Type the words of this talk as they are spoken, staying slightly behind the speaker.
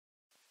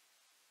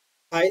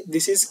Hi,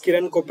 this is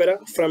Kiran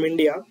Kopera from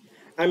India.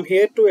 I'm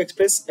here to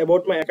express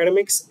about my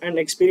academics and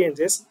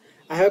experiences.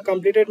 I have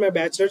completed my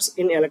bachelor's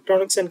in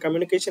Electronics and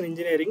Communication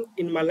Engineering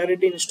in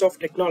Mallareddy Institute of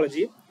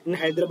Technology in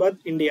Hyderabad,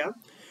 India.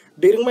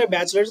 During my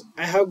bachelor's,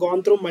 I have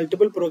gone through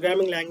multiple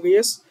programming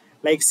languages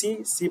like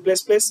C, C++,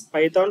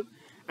 Python,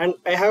 and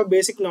I have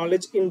basic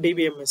knowledge in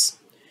DBMS.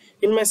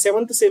 In my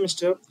seventh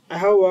semester, I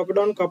have worked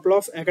on a couple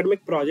of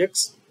academic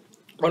projects.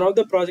 One of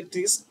the projects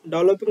is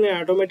developing an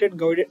automated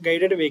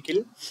guided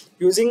vehicle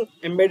using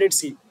embedded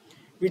C,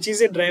 which is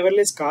a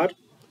driverless car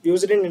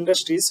used in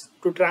industries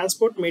to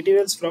transport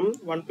materials from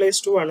one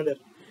place to another.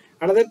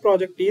 Another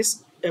project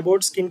is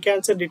about skin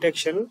cancer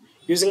detection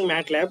using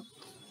MATLAB,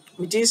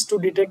 which is to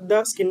detect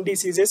the skin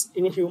diseases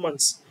in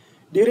humans.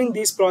 During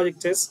these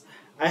projects,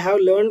 I have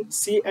learned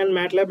C and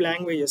MATLAB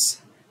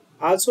languages.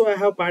 Also, I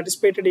have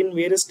participated in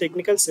various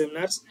technical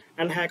seminars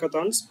and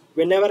hackathons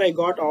whenever I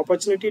got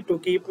opportunity to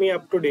keep me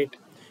up to date.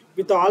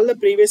 With all the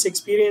previous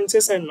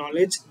experiences and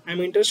knowledge, I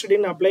am interested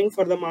in applying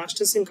for the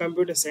Masters in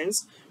Computer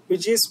Science,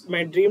 which is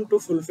my dream to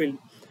fulfill.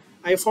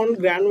 I found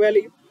Grand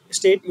Valley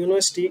State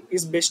University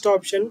is best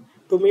option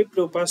to me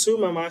to pursue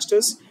my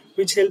masters,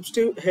 which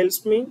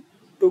helps me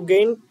to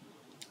gain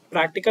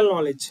practical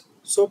knowledge.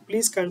 So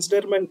please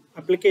consider my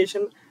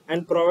application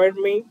and provide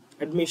me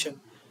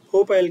admission.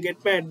 Hope I'll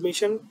get my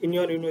admission in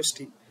your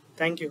university.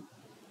 Thank you.